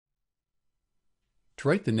To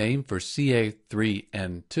write the name for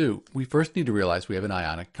Ca3N2, we first need to realize we have an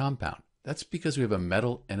ionic compound. That's because we have a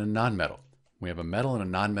metal and a nonmetal. When we have a metal and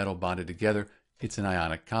a nonmetal bonded together, it's an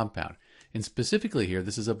ionic compound. And specifically here,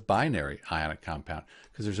 this is a binary ionic compound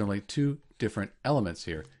because there's only two different elements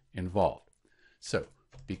here involved. So,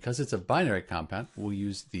 because it's a binary compound, we'll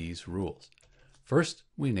use these rules. First,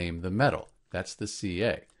 we name the metal. That's the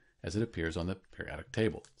Ca, as it appears on the periodic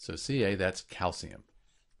table. So Ca, that's calcium.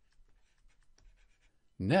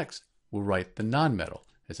 Next, we'll write the nonmetal,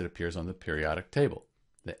 as it appears on the periodic table.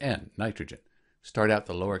 The N, nitrogen. Start out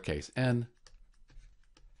the lowercase n,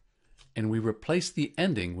 and we replace the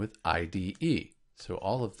ending with IDE. So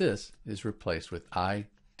all of this is replaced with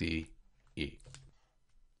IDE.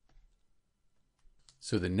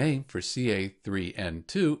 So the name for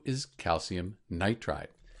Ca3N2 is calcium nitride.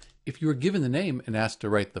 If you were given the name and asked to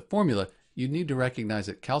write the formula, you need to recognize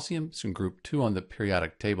that calcium is in group 2 on the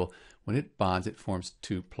periodic table. When it bonds, it forms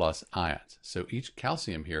 2+ ions. So each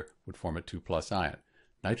calcium here would form a 2+ ion.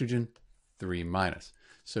 Nitrogen, 3-.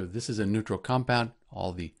 So this is a neutral compound.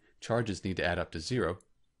 All the charges need to add up to 0.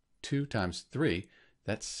 2 times 3,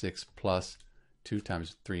 that's 6+. 2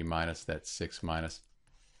 times 3-, that's 6-.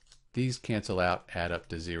 These cancel out, add up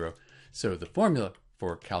to 0. So the formula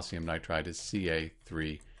for calcium nitride is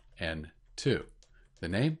Ca3N2. The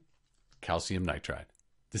name? Calcium nitride.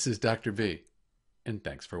 This is Dr. B, and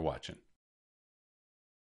thanks for watching.